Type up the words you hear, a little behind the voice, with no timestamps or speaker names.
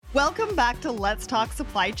Welcome back to Let's Talk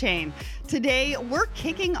Supply Chain. Today, we're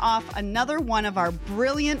kicking off another one of our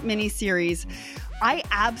brilliant mini-series. I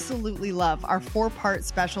absolutely love our 4-part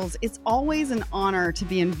specials. It's always an honor to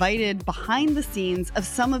be invited behind the scenes of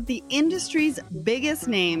some of the industry's biggest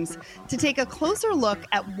names to take a closer look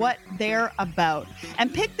at what they're about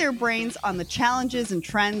and pick their brains on the challenges and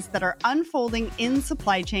trends that are unfolding in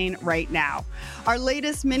supply chain right now. Our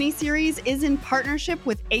latest mini-series is in partnership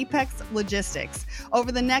with Apex Logistics.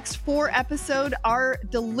 Over the next 4 episodes, our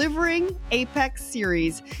Delivering Apex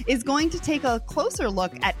series is going to take a closer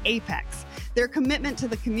look at Apex, their commitment to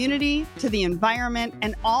the community, to the environment,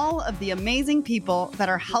 and all of the amazing people that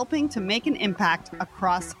are helping to make an impact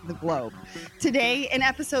across the globe. Today, in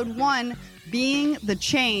episode 1, Being the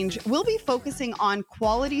Change, we'll be focusing on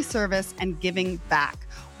quality service and giving back,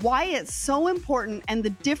 why it's so important, and the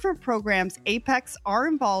different programs Apex are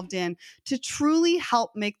involved in to truly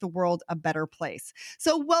help make the world a better place.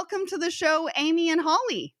 So welcome to the show, Amy and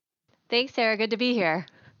Holly. Thanks, Sarah. Good to be here.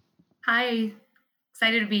 Hi.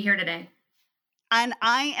 Excited to be here today. And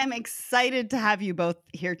I am excited to have you both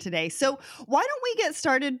here today. So why don't we get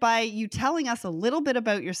started by you telling us a little bit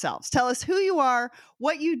about yourselves? Tell us who you are,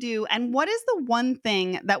 what you do, and what is the one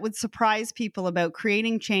thing that would surprise people about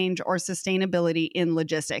creating change or sustainability in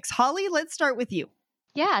logistics? Holly, let's start with you.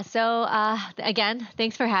 Yeah. So again,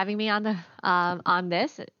 thanks for having me on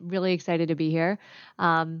this. Really excited to be here.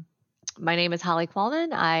 My name is Holly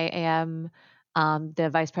Qualman. I am the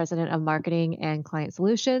Vice President of Marketing and Client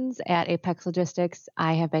Solutions at Apex Logistics.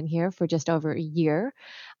 I have been here for just over a year.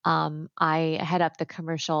 I head up the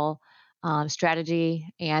commercial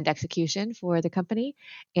strategy and execution for the company,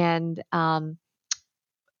 and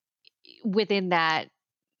within that,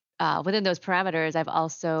 within those parameters, I've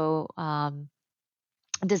also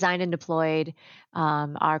designed and deployed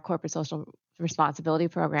our corporate social responsibility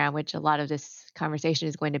program, which a lot of this conversation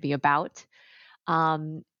is going to be about.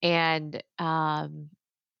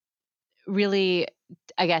 Really,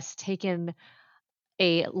 I guess, taken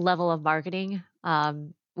a level of marketing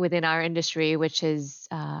within our industry, which is,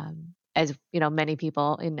 as you know, many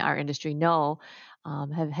people in our industry know,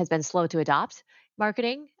 has been slow to adopt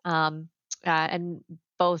marketing. And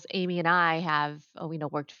both Amy and I have,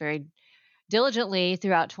 worked very diligently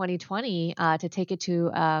throughout 2020 to take it to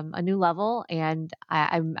a new level, and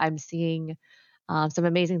I'm seeing some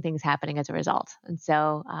amazing things happening as a result. And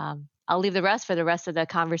so I'll leave the rest for the rest of the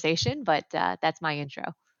conversation, but that's my intro.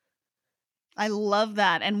 I love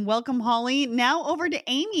that. And welcome, Holly. Now over to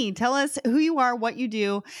Amy. Tell us who you are, what you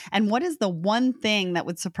do, and what is the one thing that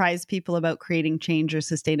would surprise people about creating change or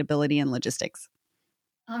sustainability in logistics?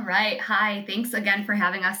 All right. Hi. Thanks again for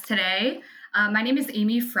having us today. My name is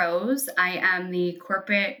Amy Froese. I am the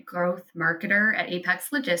corporate growth marketer at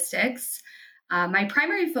Apex Logistics. My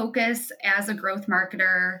primary focus as a growth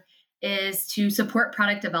marketer is to support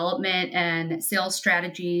product development and sales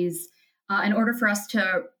strategies in order for us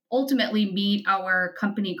to ultimately meet our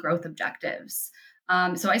company growth objectives.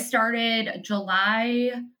 So I started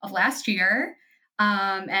July of last year,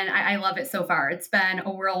 and I love it so far. It's been a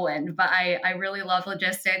whirlwind, but I really love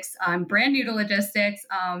logistics. I'm brand new to logistics,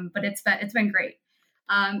 but it's been great.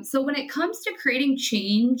 So when it comes to creating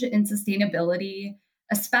change and sustainability,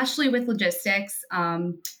 especially with logistics,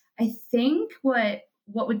 I think what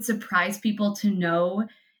would surprise people to know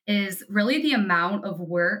is really the amount of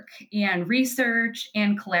work and research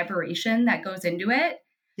and collaboration that goes into it.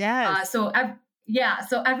 Yes. So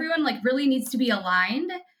everyone really needs to be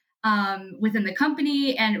aligned within the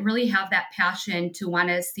company and really have that passion to want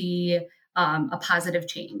to see a positive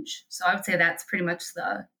change. So I would say that's pretty much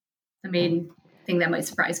the main thing that might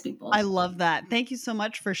surprise people. I love that. Thank you so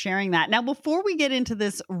much for sharing that. Now, before we get into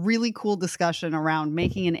this really cool discussion around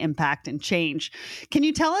making an impact and change, can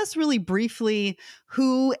you tell us really briefly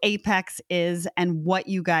who Apex is and what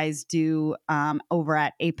you guys do over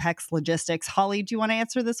at Apex Logistics? Holly, do you want to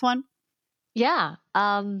answer this one? Yeah.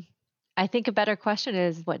 I think a better question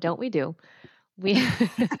is, what don't we do? We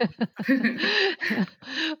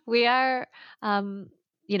we are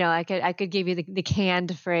I could give you the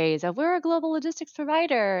canned phrase of, we're a global logistics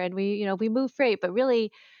provider and we move freight, but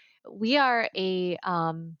really we are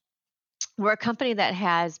we're a company that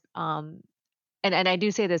has and I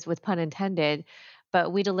do say this with pun intended,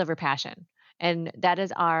 but we deliver passion. And that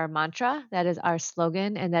is our mantra, that is our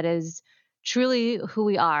slogan, and that is truly who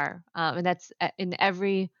we are. And that's in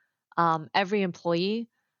every employee,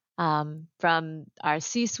 from our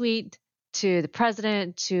C-suite to the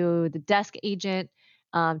president to the desk agent,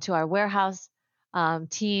 to our warehouse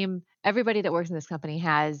team. Everybody that works in this company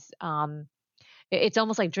has it's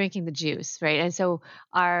almost like drinking the juice, right? And so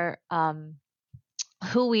our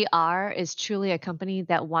who we are is truly a company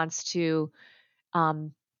that wants to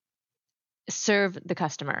um, serve the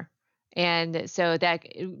customer. And so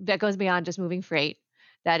that goes beyond just moving freight.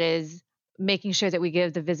 That is making sure that we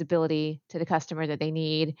give the visibility to the customer that they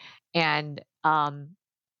need. And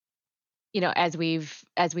as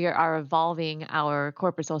we are evolving our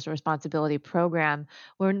corporate social responsibility program,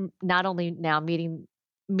 we're not only now meeting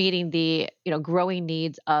the growing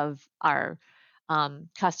needs of our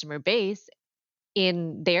customer base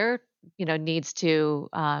in their needs to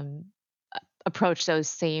approach those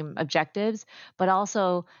same objectives, but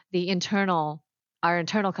also our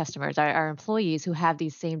internal customers, our employees who have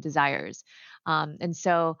these same desires. And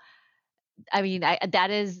so, I mean,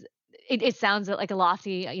 that is, it sounds like a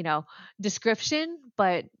lofty, description,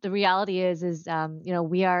 but the reality is,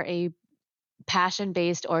 we are a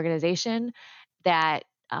passion-based organization that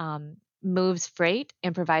moves freight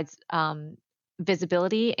and provides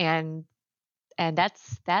visibility, and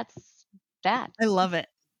that's that. I love it.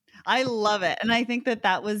 I love it. And I think that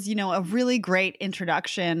that was, a really great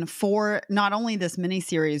introduction for not only this mini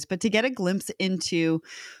series, but to get a glimpse into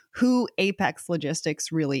who Apex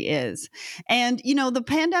Logistics really is. And, the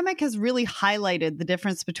pandemic has really highlighted the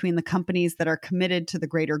difference between the companies that are committed to the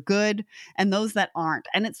greater good and those that aren't.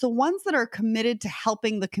 And it's the ones that are committed to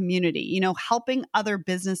helping the community, helping other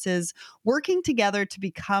businesses working together to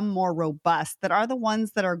become more robust, that are the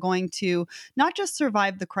ones that are going to not just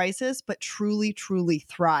survive the crisis, but truly, truly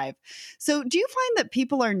thrive. So, do you find that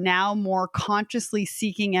people are now more consciously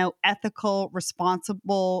seeking out ethical,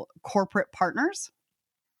 responsible corporate partners?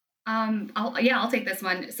 I'll take this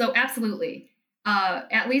one. So absolutely.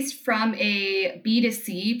 At least from a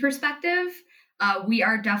B2C perspective, we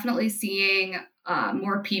are definitely seeing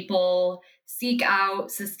more people seek out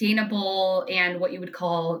sustainable and what you would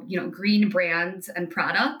call, green brands and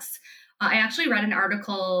products. I actually read an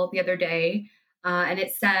article the other day, and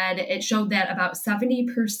it showed that about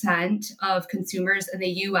 70% of consumers in the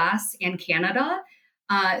US and Canada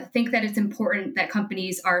think that it's important that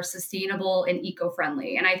companies are sustainable and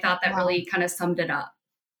eco-friendly. And I thought that Wow. really kind of summed it up.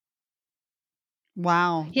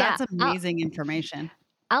 Wow. Yeah, That's amazing information.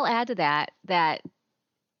 I'll add to that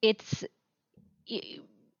it's y-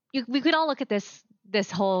 we could all look at this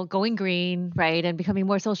whole going green, right, and becoming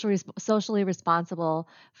more socially responsible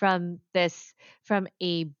from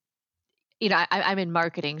a I'm in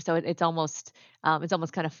marketing, so it's almost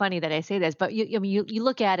kind of funny that I say this, but you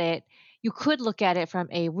look at it, you could look at it from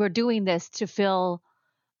a we're doing this to fill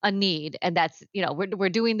a need, and that's we're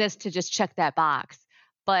doing this to just check that box,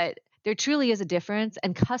 but there truly is a difference,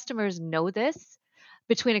 and customers know this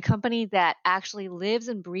between a company that actually lives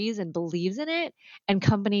and breathes and believes in it, and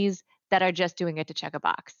companies that are just doing it to check a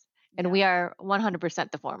box. And Yeah. we are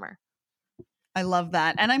 100% the former. I love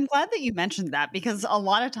that. And I'm glad that you mentioned that because a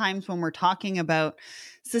lot of times when we're talking about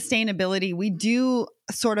sustainability, we do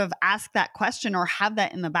sort of ask that question or have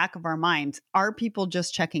that in the back of our mind. Are people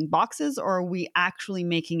just checking boxes or are we actually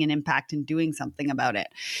making an impact and doing something about it?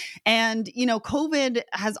 And, COVID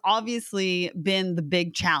has obviously been the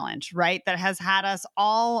big challenge, right? That has had us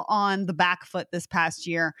all on the back foot this past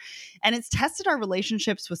year. And it's tested our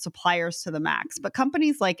relationships with suppliers to the max. But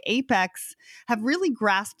companies like Apex have really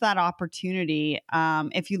grasped that opportunity.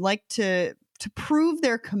 If you like to prove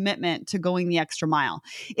their commitment to going the extra mile.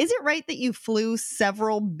 Is it right that you flew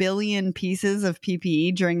several billion pieces of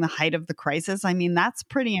PPE during the height of the crisis? I mean, that's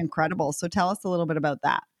pretty incredible. So tell us a little bit about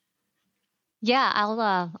that. Yeah,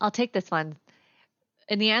 I'll take this one.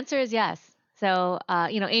 And the answer is yes. So,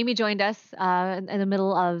 Amy joined us in the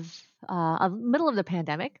middle of the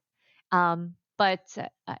pandemic, but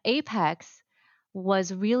Apex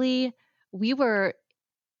was really we were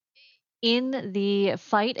in the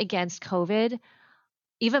fight against COVID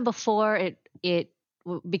even before it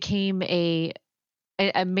became a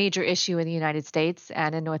major issue in the United States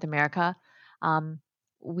and in North America. Um,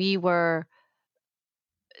 we were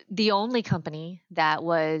the only company that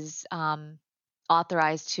was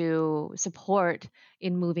authorized to support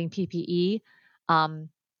in moving PPE um,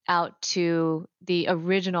 out to the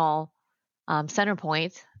original center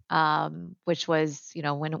point, which was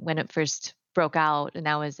when it first broke out, and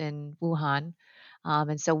that was in Wuhan.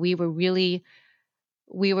 And so we were really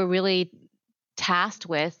tasked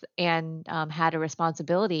with and had a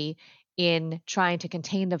responsibility in trying to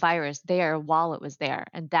contain the virus there while it was there,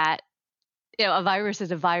 and that a virus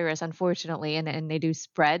is a virus, unfortunately, and they do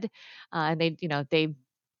spread, and they.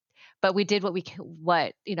 But we did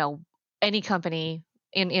what any company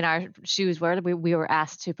in our shoes were. We were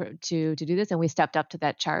asked to do this, and we stepped up to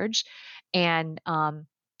that charge. And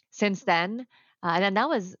since then, and then that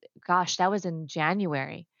was in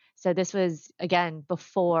January. So this was again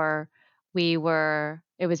before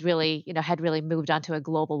it was really, had really moved onto a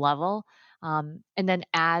global level. And then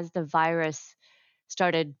as the virus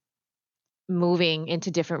started moving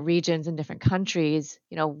into different regions and different countries,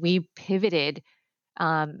 we pivoted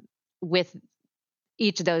um, with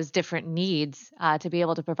each of those different needs to be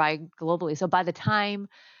able to provide globally. So by the time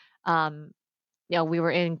um, we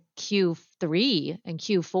were in Q3 and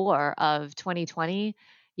Q4 of 2020,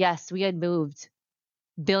 yes, we had moved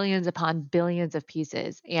billions upon billions of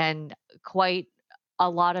pieces, and quite a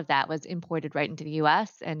lot of that was imported right into the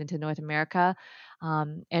U.S. and into North America,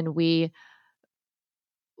 and we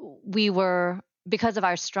were, because of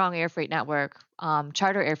our strong air freight network,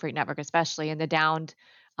 charter air freight network especially, and the downed,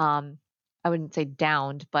 I wouldn't say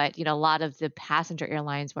downed, but a lot of the passenger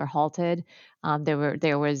airlines were halted.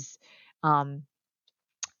 There was um,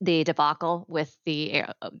 the debacle with the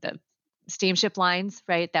steamship lines,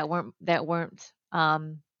 right? That weren't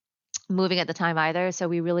moving at the time either. So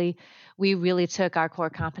we really took our core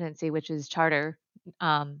competency, which is charter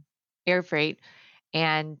um, air freight,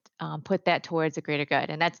 and put that towards a greater good.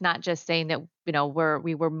 And that's not just saying that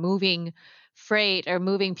we were moving freight or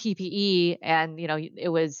moving PPE, and it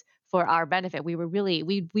was for our benefit.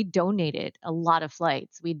 We donated a lot of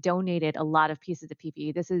flights. We donated a lot of pieces of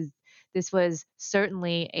PPE. This was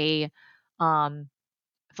certainly a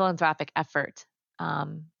philanthropic effort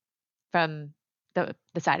um, from the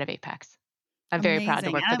side of Apex. I'm very proud to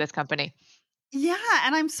Amazing. work for this company. Yeah,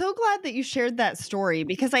 and I'm so glad that you shared that story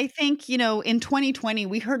because I think, in 2020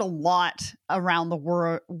 we heard a lot around the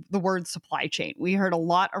word supply chain. We heard a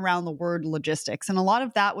lot around the word logistics, and a lot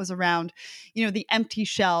of that was around, the empty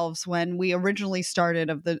shelves when we originally started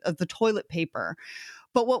of the toilet paper.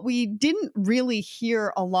 But what we didn't really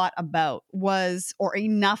hear a lot about was, or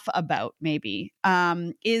enough about maybe,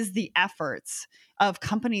 is the efforts of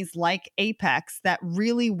companies like Apex that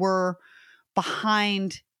really were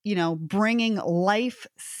behind, bringing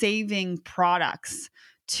life-saving products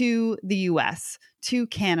to the US, to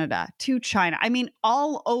Canada, to China. I mean,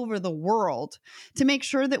 all over the world to make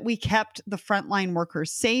sure that we kept the frontline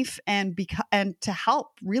workers safe and to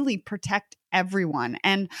help really protect everyone.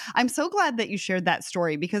 And I'm so glad that you shared that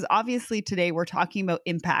story because obviously today we're talking about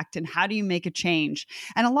impact and how do you make a change?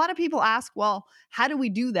 And a lot of people ask, well, how do we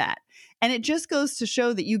do that? And it just goes to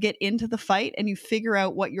show that you get into the fight and you figure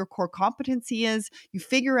out what your core competency is, you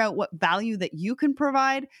figure out what value that you can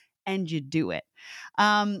provide, and you do it.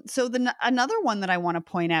 So another one that I want to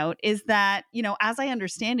point out is that, as I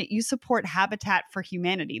understand it, you support Habitat for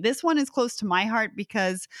Humanity. This one is close to my heart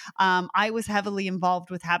because I was heavily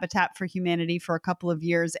involved with Habitat for Humanity for a couple of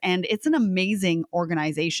years, and it's an amazing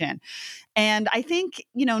organization. And I think,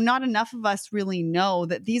 not enough of us really know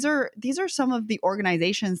that these are some of the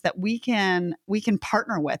organizations that we can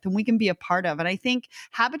partner with and we can be a part of. And I think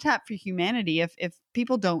Habitat for Humanity, if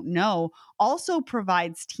people don't know, also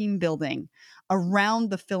provides team building around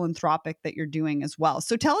the philanthropic that you're doing as well.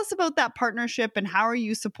 So tell us about that partnership and how are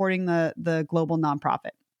you supporting the global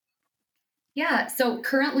nonprofit? Yeah, so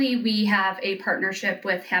currently we have a partnership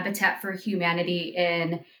with Habitat for Humanity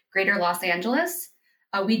in Greater Los Angeles.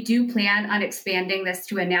 We do plan on expanding this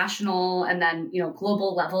to a national and then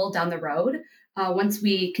global level down the road once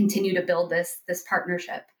we continue to build this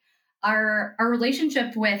partnership. Our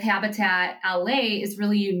relationship with Habitat LA is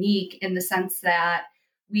really unique in the sense that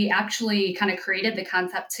we actually kind of created the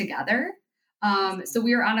concept together. So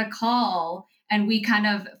we were on a call and we kind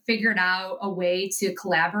of figured out a way to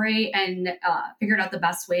collaborate and figured out the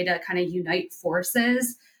best way to kind of unite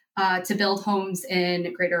forces to build homes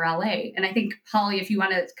in Greater LA. And I think, Holly, if you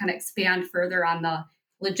want to kind of expand further on the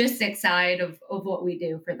logistics side of what we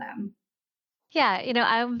do for them. Yeah,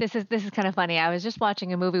 this is kind of funny. I was just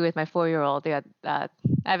watching a movie with my 4-year-old. I've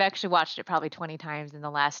actually watched it probably 20 times in the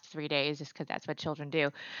last 3 days, just because that's what children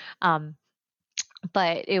do. Um,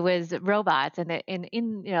 but it was robots, and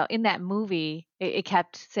in that movie, it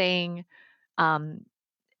kept saying, um,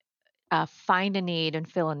 "Find a need and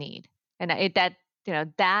fill a need," and that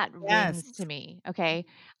rings to Yes. me. Okay,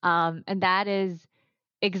 and that is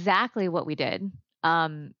exactly what we did.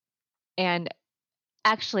 And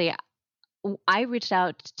actually, I reached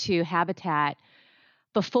out to Habitat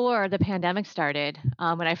before the pandemic started,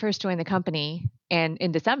 when I first joined the company, and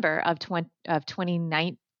in December of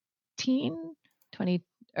 2019, 20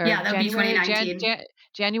 or Yeah, that would be January, 2019.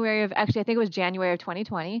 January of, actually, I think it was January of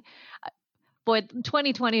 2020. Boy,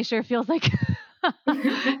 2020 sure feels like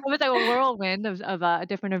it was like a whirlwind of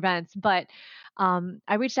different events. But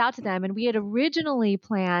I reached out to them, and we had originally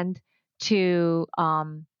planned to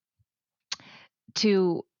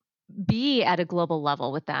to be at a global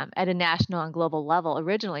level with them, at a national and global level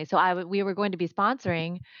originally. So we were going to be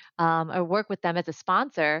sponsoring or work with them as a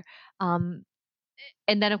sponsor. Um,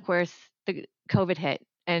 and then, of course, the COVID hit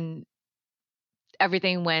and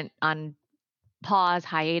everything went on pause,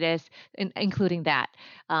 hiatus, including that.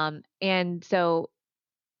 And so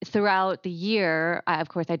throughout the year, of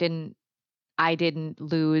course, I didn't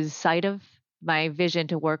lose sight of my vision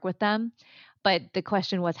to work with them. But the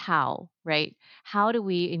question was how, right? How do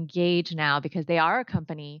we engage now? Because they are a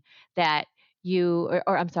company that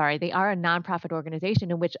or I'm sorry, they are a nonprofit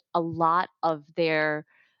organization in which a lot of their,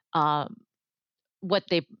 um, what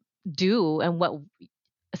they do and what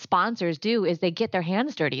sponsors do is they get their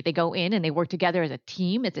hands dirty. They go in and they work together as a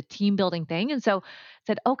team. It's a team building thing. And so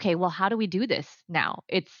said, okay, well, how do we do this now?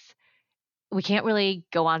 We can't really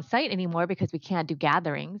go on site anymore because we can't do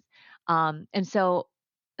gatherings. And so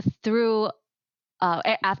through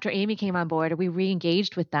after Amy came on board, we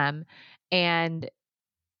re-engaged with them, and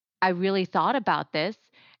I really thought about this.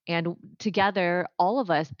 And together, all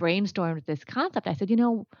of us brainstormed this concept. I said,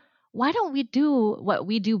 why don't we do what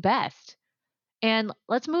we do best? And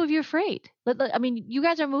let's move your freight. I mean, you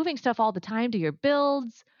guys are moving stuff all the time to your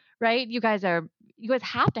builds, right? You guys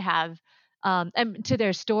have to have and to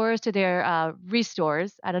their stores, to their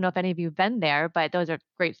restores. I don't know if any of you've been there, but those are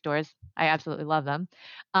great stores. I absolutely love them.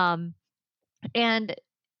 Um, and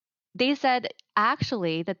they said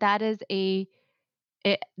actually that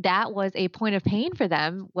was a point of pain for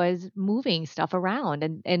them, was moving stuff around,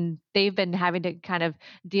 and they've been having to kind of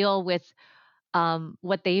deal with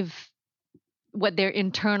what their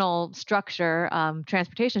internal structure,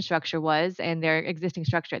 transportation structure was, and their existing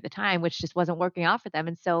structure at the time, which just wasn't working out for them.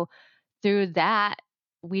 And so through that,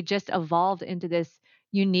 we just evolved into this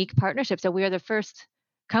unique partnership. So we are the first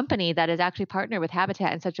company that has actually partnered with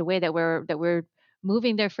Habitat in such a way that we're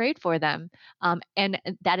moving their freight for them. And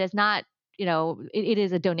that is not, it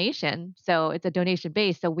is a donation. So it's a donation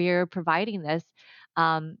base. So we're providing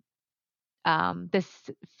um, this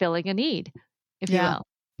filling a need, if you Yeah. will.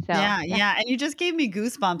 So Yeah, yeah. yeah. And you just gave me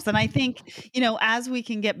goosebumps. And I think, as we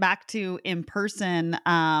can get back to in person,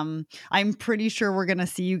 I'm pretty sure we're gonna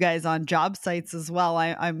see you guys on job sites as well.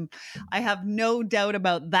 I have no doubt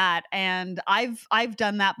about that. And I've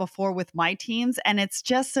done that before with my teams, and it's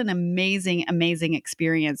just an amazing, amazing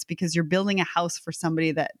experience because you're building a house for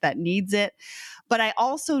somebody that needs it. But I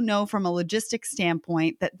also know from a logistics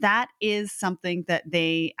standpoint that is something that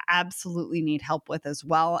they absolutely need help with as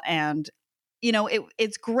well. And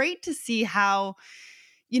it's great to see how,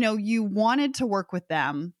 you wanted to work with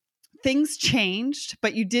them. Things changed,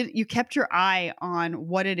 but you kept your eye on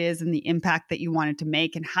what it is and the impact that you wanted to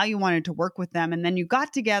make and how you wanted to work with them. And then you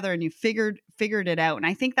got together and you figured it out. And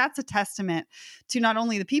I think that's a testament to not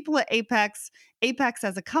only the people at Apex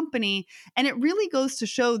as a company, and it really goes to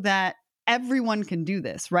show that everyone can do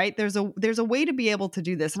this, right? There's a way to be able to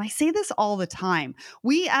do this. And I say this all the time.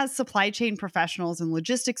 We as supply chain professionals and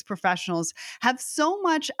logistics professionals have so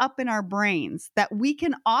much up in our brains that we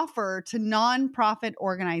can offer to nonprofit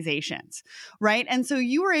organizations, right? And so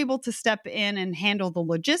you were able to step in and handle the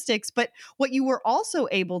logistics, but what you were also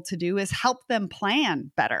able to do is help them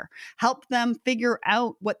plan better, help them figure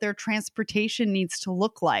out what their transportation needs to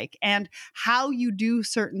look like and how you do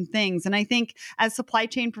certain things. And I think as supply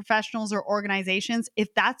chain professionals or organizations,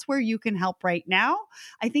 if that's where you can help right now,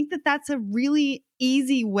 I think that that's a really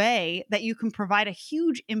easy way that you can provide a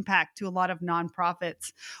huge impact to a lot of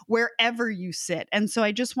nonprofits wherever you sit. And so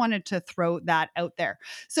I just wanted to throw that out there.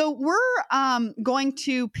 So we're going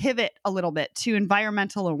to pivot a little bit to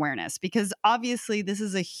environmental awareness because obviously this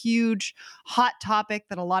is a huge hot topic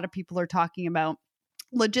that a lot of people are talking about.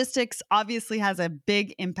 Logistics obviously has a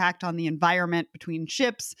big impact on the environment between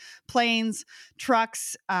ships, planes,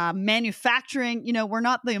 trucks, manufacturing. We're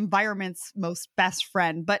not the environment's most best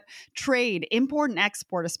friend, but trade, import and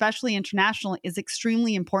export, especially international, is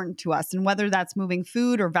extremely important to us. And whether that's moving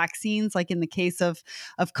food or vaccines, like in the case of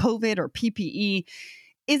COVID or PPE,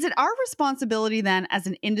 is it our responsibility then as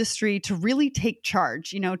an industry to really take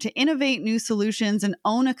charge, to innovate new solutions and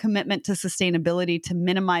own a commitment to sustainability to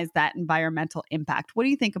minimize that environmental impact? What do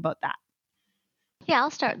you think about that? Yeah,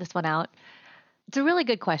 I'll start this one out. It's a really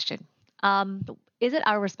good question. Is it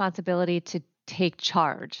our responsibility to take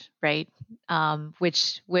charge, right?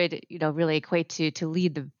 Which would, really equate to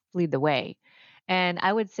lead the way. And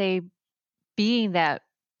I would say, being that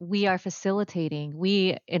we are facilitating,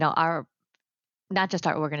 our not just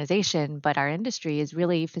our organization, but our industry is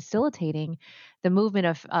really facilitating the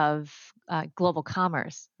movement of global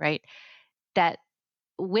commerce, right? That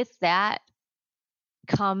with that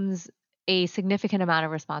comes a significant amount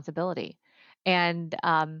of responsibility. And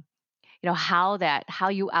how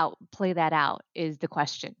you play that out is the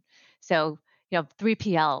question. So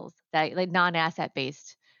 3PLs, that like non-asset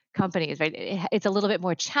based companies, right? It's a little bit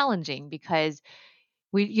more challenging because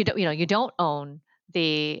you don't own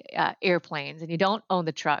the airplanes, and you don't own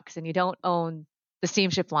the trucks, and you don't own the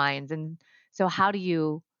steamship lines, and so how do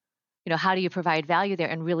you provide value there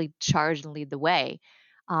and really charge and lead the way?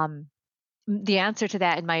 um, the answer to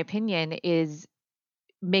that, in my opinion, is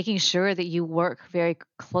making sure that you work very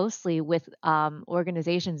closely with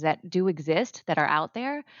organizations that do exist, that are out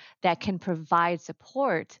there, that can provide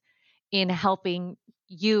support in helping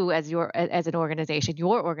you as an organization,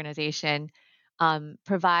 your organization,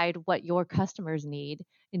 provide what your customers need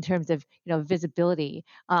in terms of visibility,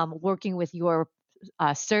 working with your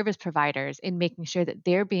service providers in making sure that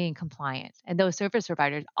they're being compliant, and those service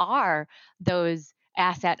providers are those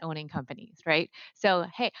asset owning companies, right? So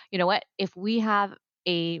hey, you know what? If we have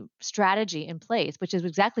a strategy in place, which is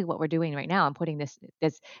exactly what we're doing right now, I'm putting this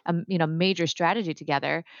major strategy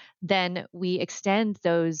together, then we extend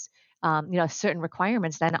those certain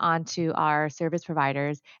requirements then onto our service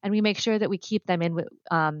providers, and we make sure that we keep them in with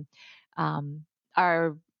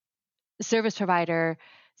our service provider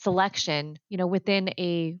selection, within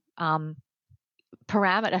a set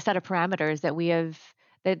of parameters that we have,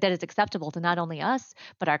 that is acceptable to not only us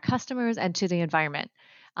but our customers and to the environment.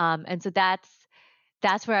 And so that's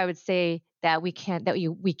where I would say that we can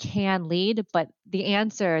lead, but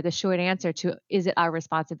the short answer to is it our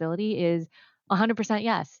responsibility is 100%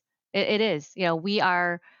 yes. It is.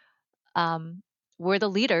 Um, we're the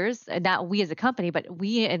leaders, and not we as a company, but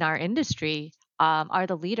we in our industry are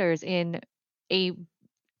the leaders in a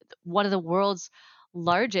one of the world's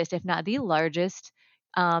largest, if not the largest,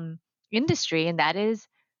 um, industry, and that is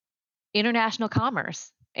international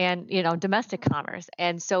commerce and domestic commerce.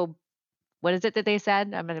 And so, what is it that they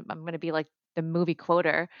said? I'm gonna be like the movie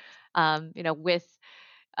quoter, with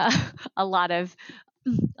uh, a lot of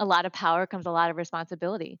a lot of power comes a lot of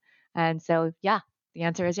responsibility. And so, yeah, the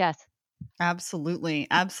answer is yes. Absolutely.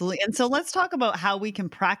 Absolutely. And so let's talk about how we can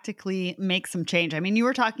practically make some change. I mean, you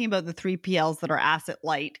were talking about the 3PLs that are asset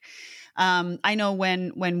light. I know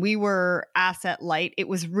when we were asset light, it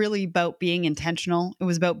was really about being intentional. It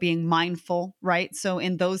was about being mindful, right? So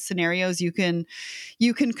in those scenarios, you can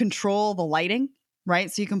control the lighting,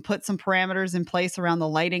 right? So you can put some parameters in place around the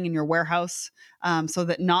lighting in your warehouse, so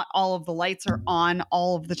that not all of the lights are on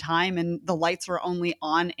all of the time, and the lights are only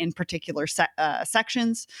on in particular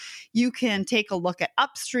sections. You can take a look at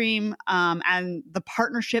upstream, and the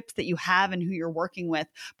partnerships that you have and who you're working with.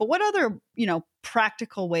 But what other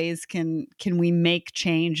practical ways can we make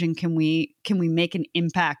change, and can we make an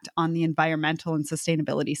impact on the environmental and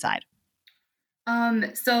sustainability side?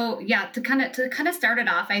 So yeah, to kind of start it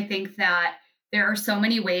off, I think that there are so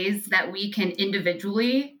many ways that we can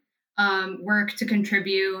individually work to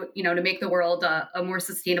contribute, to make the world a more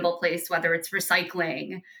sustainable place, whether it's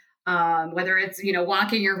recycling, whether it's,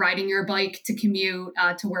 walking or riding your bike to commute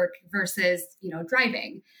to work versus,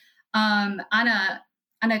 driving. On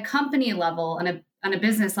a company level, on a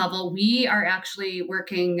business level, we are actually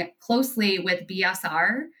working closely with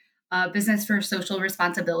BSR, Business for Social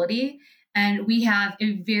Responsibility, and we have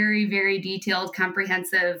a very, very detailed,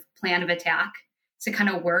 comprehensive plan of attack to kind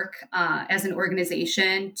of work as an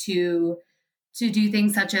organization to do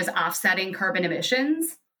things such as offsetting carbon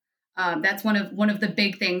emissions. That's one of the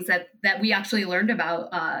big things that we actually learned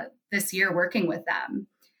about this year working with them,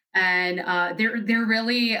 and they're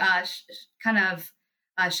really kind of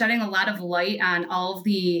shedding a lot of light on all of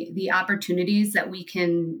the opportunities that we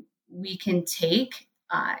can take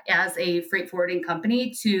as a freight forwarding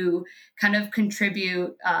company to kind of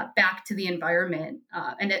contribute back to the environment.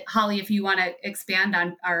 Holly, if you want to expand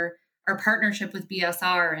on our partnership with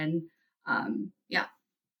BSR and yeah.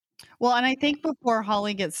 Well, and I think before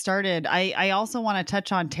Holly gets started, I also want to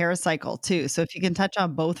touch on TerraCycle too. So if you can touch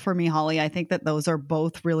on both for me, Holly, I think that those are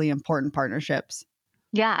both really important partnerships.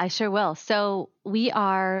 Yeah, I sure will. So we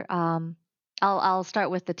are. I'll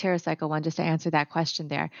start with the TerraCycle one just to answer that question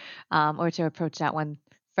there, or to approach that one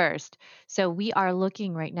first. So we are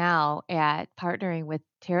looking right now at partnering with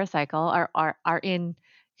TerraCycle, are in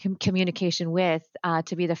communication with,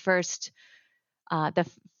 to be the first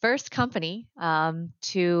company,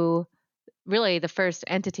 to really the first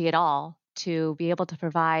entity at all to be able to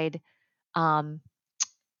provide um,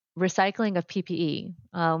 recycling of PPE.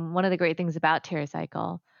 One of the great things about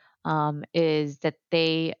TerraCycle is that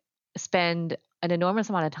they spend an enormous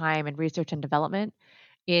amount of time in research and development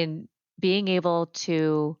in being able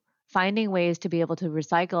to finding ways to be able to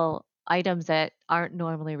recycle items that aren't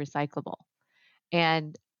normally recyclable.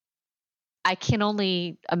 And I can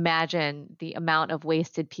only imagine the amount of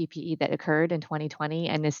wasted PPE that occurred in 2020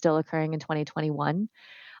 and is still occurring in 2021.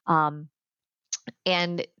 Um,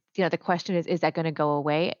 and the question is that going to go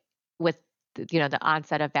away with the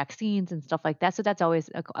onset of vaccines and stuff like that? So that's always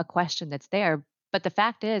a question that's there. But the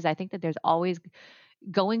fact is, I think that there's always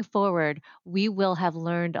going forward, we will have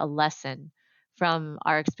learned a lesson from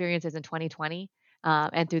our experiences in 2020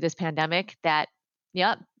 and through this pandemic that,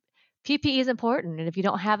 yep, PPE is important. And if you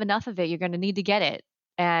don't have enough of it, you're going to need to get it.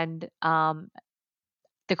 And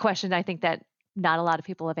the question I think that not a lot of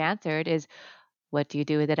people have answered is, what do you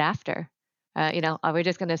do with it after? Are we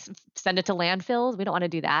just going to send it to landfills? We don't want to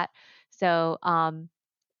do that. So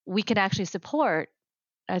we can actually support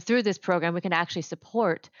through this program. We can actually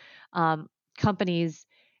support companies'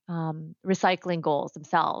 recycling goals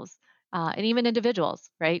themselves, and even individuals,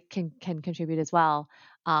 right, can contribute as well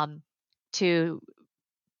to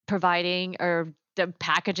providing or the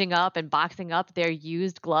packaging up and boxing up their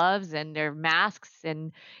used gloves and their masks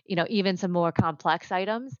and even some more complex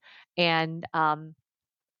items and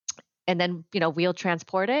then we'll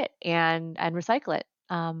transport it and recycle it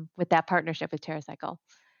with that partnership with TerraCycle.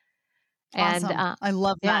 And Awesome. I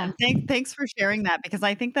love that. yeah, And thanks for sharing that, because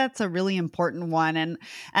I think that's a really important one. And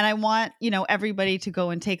I want, everybody to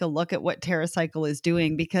go and take a look at what TerraCycle is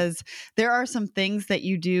doing, because there are some things that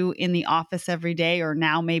you do in the office every day, or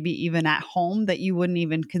now maybe even at home, that you wouldn't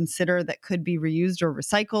even consider that could be reused or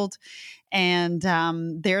recycled. And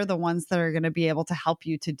they're the ones that are going to be able to help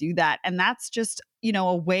you to do that. And that's just,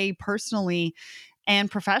 a way personally and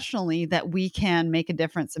professionally that we can make a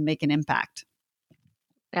difference and make an impact.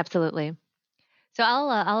 absolutely. So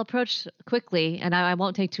I'll approach quickly, and I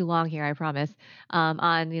won't take too long here, I promise. On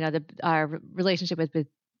our relationship with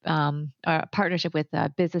our partnership with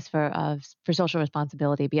Business for Social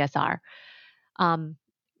Responsibility, BSR.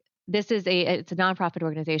 It's a nonprofit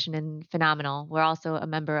organization and phenomenal. We're also a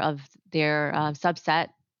member of their subset,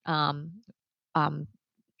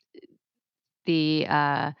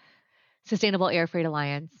 the Sustainable Air Freight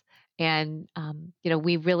Alliance, and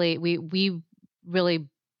we really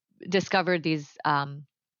discovered this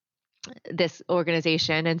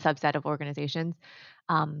organization and subset of organizations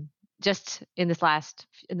just in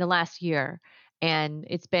the last year, and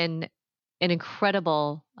it's been an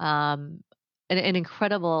incredible an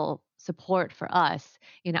incredible support for us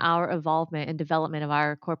in our involvement and development of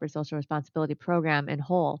our corporate social responsibility program in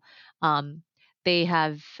whole.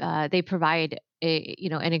 They provide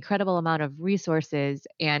an incredible amount of resources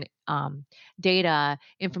and data,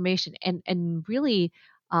 information, and really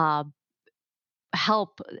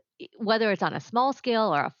help, whether it's on a small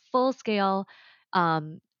scale or a full scale.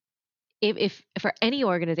 If for any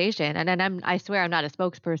organization, I swear I'm not a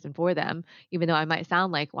spokesperson for them, even though I might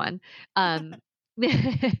sound like one. I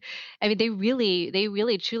mean, they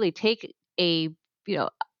really truly take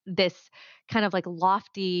this kind of like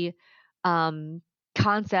lofty um,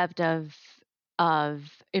 concept of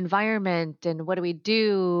environment and what do we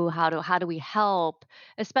do, how do we help,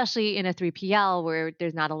 especially in a 3PL where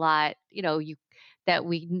there's not a lot that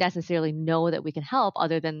we necessarily know that we can help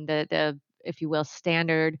other than the if you will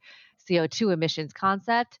standard CO2 emissions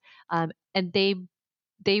concept, and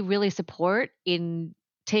they really support in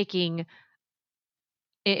taking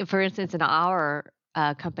for instance, in our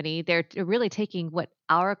company, they're really taking what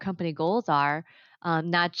our company goals are,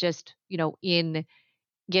 not just in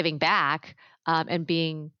giving back and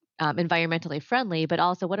being environmentally friendly, but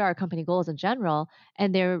also what are our company goals in general,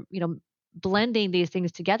 and they're blending these things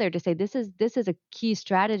together to say this is a key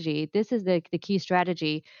strategy. This is the key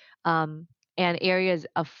strategy and areas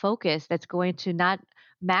of focus that's going to not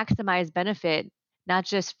maximize benefit, not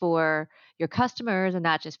just for your customers and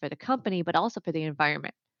not just for the company, but also for the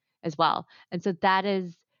environment as well. And so that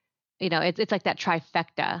is, it's like that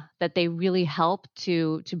trifecta that they really help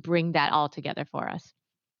to bring that all together for us.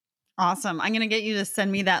 Awesome. I'm going to get you to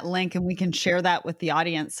send me that link and we can share that with the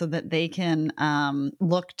audience so that they can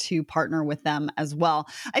look to partner with them as well.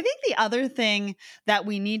 I think the other thing that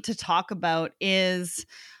we need to talk about is,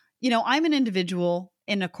 I'm an individual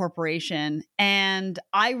in a corporation and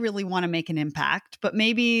I really want to make an impact, but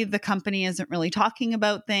maybe the company isn't really talking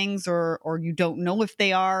about things or you don't know if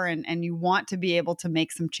they are, and you want to be able to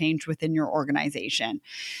make some change within your organization.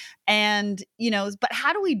 And, but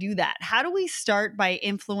how do we do that? How do we start by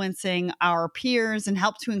influencing our peers and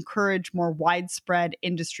help to encourage more widespread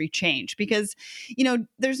industry change? Because,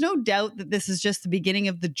 there's no doubt that this is just the beginning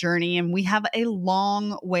of the journey and we have a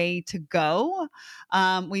long way to go.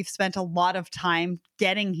 We've spent a lot of time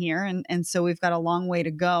getting here. And so we've got a long way to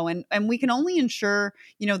go. And we can only ensure,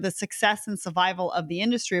 the success and survival of the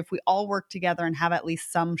industry if we all work together and have at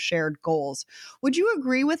least some shared goals. Would you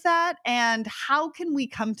agree with that? And how can we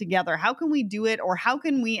come together? How can we do it? Or how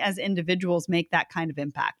can we as individuals make that kind of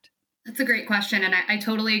impact? That's a great question. And I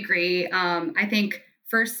totally agree. I think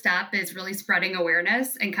first step is really spreading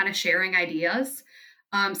awareness and kind of sharing ideas.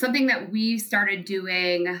 Something that we started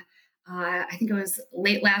doing, I think it was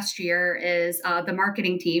late last year, is the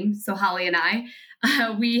marketing team. So Holly and I,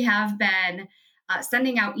 we have been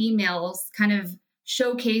sending out emails kind of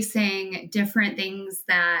showcasing different things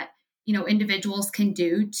that, individuals can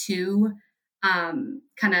do to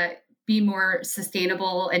kind of be more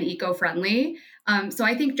sustainable and eco-friendly. So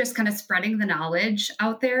I think just kind of spreading the knowledge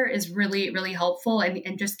out there is really, really helpful,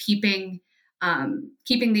 and just keeping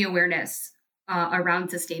the awareness around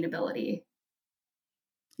sustainability.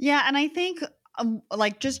 Yeah. And I think,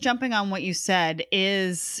 like, just jumping on what you said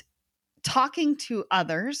is talking to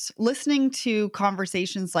others, listening to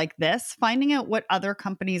conversations like this, finding out what other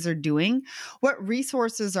companies are doing, what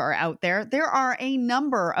resources are out there. There are a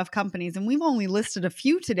number of companies, and we've only listed a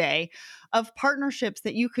few today, of partnerships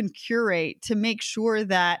that you can curate to make sure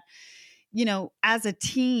that, as a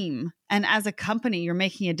team and as a company, you're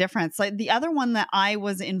making a difference. Like the other one that I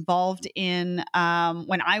was involved in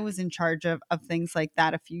when I was in charge of things like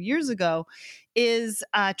that a few years ago is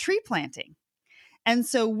tree planting. And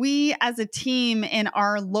so we, as a team in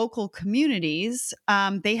our local communities,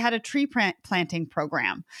 they had a tree planting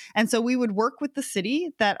program. And so we would work with the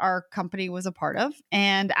city that our company was a part of,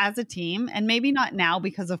 and as a team, and maybe not now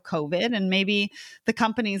because of COVID, and maybe the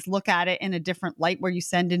companies look at it in a different light where you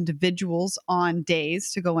send individuals on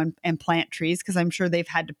days to go and plant trees, because I'm sure they've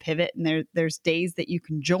had to pivot, and there's days that you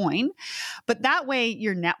can join. But that way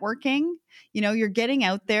you're networking. You're getting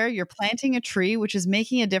out there, you're planting a tree, which is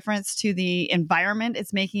making a difference to the environment.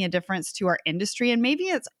 It's making a difference to our industry. And maybe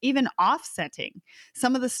it's even offsetting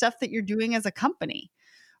some of the stuff that you're doing as a company,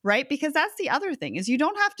 right? Because that's the other thing, is you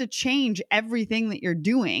don't have to change everything that you're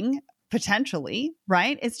doing potentially,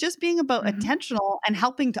 right? It's just being about intentional and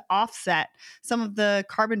helping to offset some of the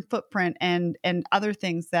carbon footprint and other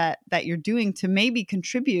things that you're doing to maybe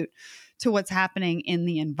contribute to what's happening in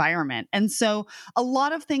the environment. And so a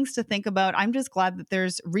lot of things to think about. I'm just glad that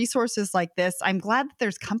there's resources like this. I'm glad that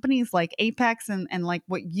there's companies like Apex and like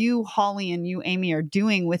what you, Holly, and you, Amy, are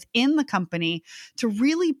doing within the company to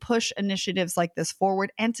really push initiatives like this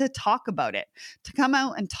forward and to talk about it, to come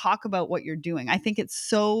out and talk about what you're doing. I think it's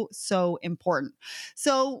so, so important.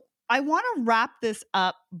 So I want to wrap this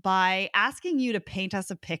up by asking you to paint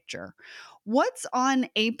us a picture. What's on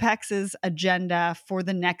Apex's agenda for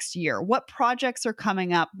the next year? What projects are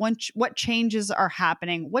coming up? What changes are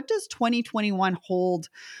happening? What does 2021 hold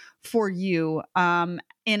for you in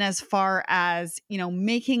as far as,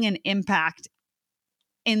 making an impact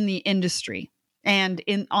in the industry and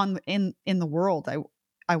in the world,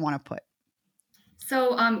 I want to put?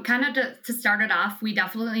 So kind of to start it off, we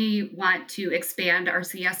definitely want to expand our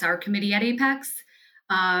CSR committee at Apex,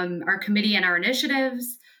 our committee and our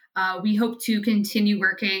initiatives. We hope to continue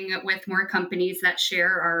working with more companies that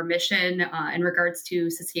share our mission in regards to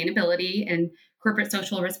sustainability and corporate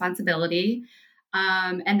social responsibility.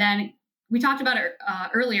 And then we talked about it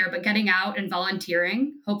earlier, but getting out and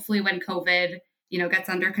volunteering, hopefully when COVID, gets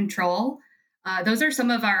under control. Those are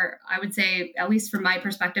some of our, I would say, at least from my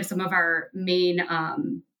perspective, some of our main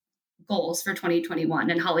goals for 2021.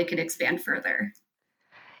 And Holly can expand further.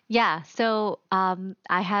 Yeah. So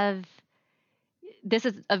this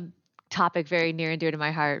is a topic very near and dear to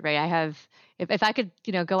my heart, right? If I could,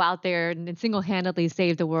 go out there and single-handedly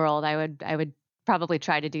save the world, I would probably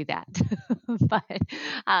try to do that. but,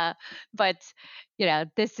 but,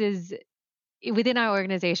 this is within our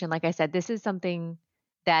organization. Like I said, this is something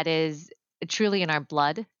that is truly in our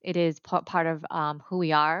blood. It is part of who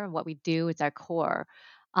we are, what we do. It's our core,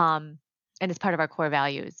 and it's part of our core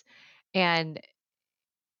values. And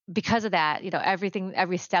because of that,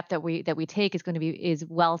 every step that we take is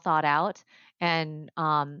well thought out and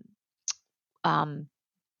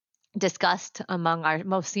discussed among our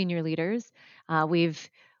most senior leaders. We've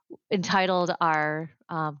entitled our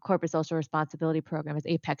corporate social responsibility program as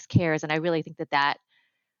Apex Cares, and I really think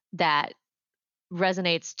that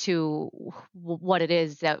resonates to what it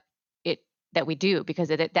is that we do,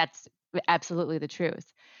 because that's absolutely the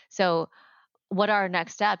truth. So what are our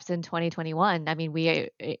next steps in 2021? I mean,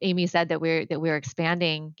 Amy said that we're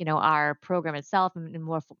expanding, our program itself and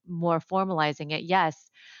more formalizing it. Yes.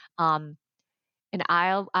 And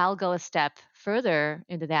I'll go a step further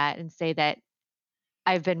into that and say that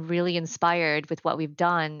I've been really inspired with what we've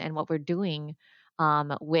done and what we're doing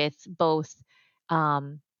with both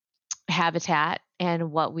habitat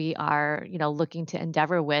and what we are, looking to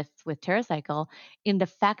endeavor with TerraCycle, in the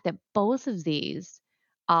fact that both of these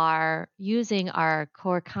are using our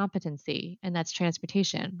core competency, and that's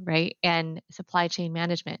transportation, right? And supply chain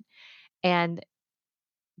management. And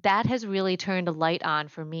that has really turned a light on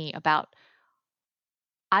for me about,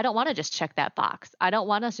 I don't want to just check that box. I don't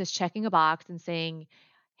want us just checking a box and saying,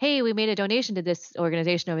 hey, we made a donation to this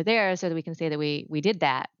organization over there so that we can say that we did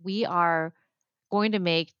that. We are going to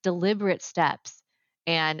make deliberate steps,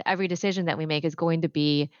 and every decision that we make is going to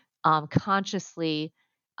be consciously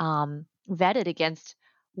vetted against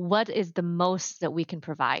what is the most that we can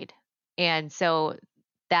provide. And so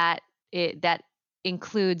that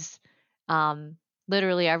includes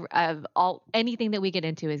literally all anything that we get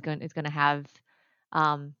into is going to have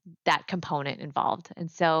that component involved. And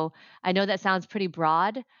so I know that sounds pretty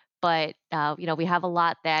broad, but we have a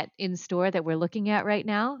lot that in store that we're looking at right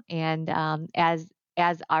now. And as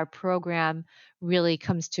our program really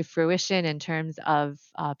comes to fruition in terms of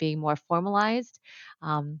being more formalized,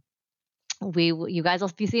 you guys will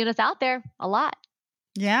be seeing us out there a lot.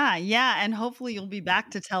 Yeah, yeah, and hopefully you'll be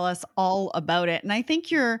back to tell us all about it. And I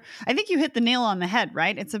think you hit the nail on the head,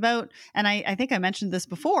 right? It's about, and I think I mentioned this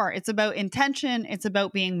before, it's about intention, it's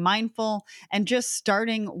about being mindful and just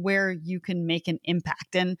starting where you can make an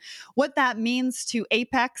impact. And what that means to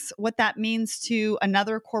Apex, what that means to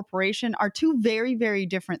another corporation are two very, very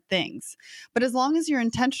different things. But as long as you're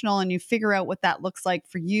intentional and you figure out what that looks like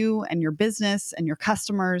for you and your business and your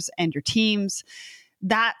customers and your teams,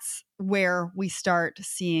 that's where we start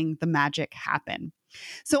seeing the magic happen.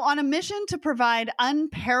 So, on a mission to provide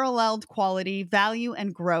unparalleled quality, value,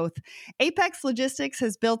 and growth, Apex Logistics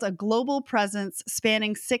has built a global presence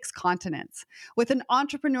spanning 6 continents. With an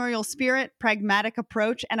entrepreneurial spirit, pragmatic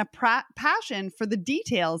approach, and a passion for the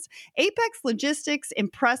details, Apex Logistics'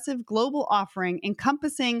 impressive global offering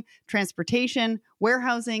encompassing transportation,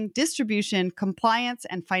 warehousing, distribution, compliance,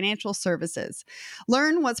 and financial services.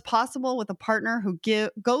 Learn what's possible with a partner who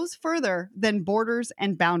goes further than borders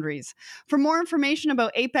and boundaries. For more information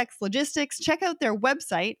about Apex Logistics, check out their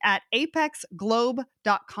website at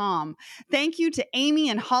apexglobe.com. Thank you to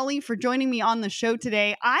Amy and Holly for joining me on the show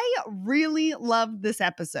today. I really loved this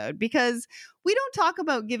episode because we don't talk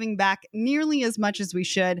about giving back nearly as much as we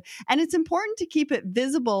should, and it's important to keep it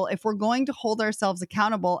visible if we're going to hold ourselves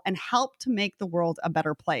accountable and help to make the world a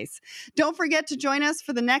better place. Don't forget to join us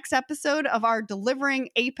for the next episode of our Delivering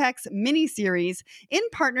Apex mini-series in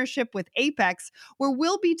partnership with Apex, where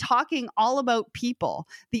we'll be talking all about people,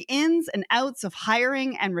 the ins and outs of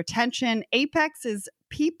hiring and retention, Apex's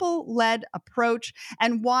people-led approach,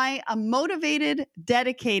 and why a motivated,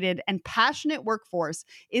 dedicated, and passionate workforce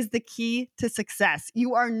is the key to success.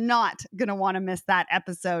 You are not going to want to miss that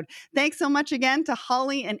episode. Thanks so much again to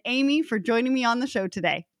Holly and Amy for joining me on the show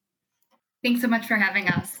today. Thanks so much for having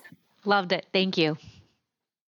us. Loved it. Thank you.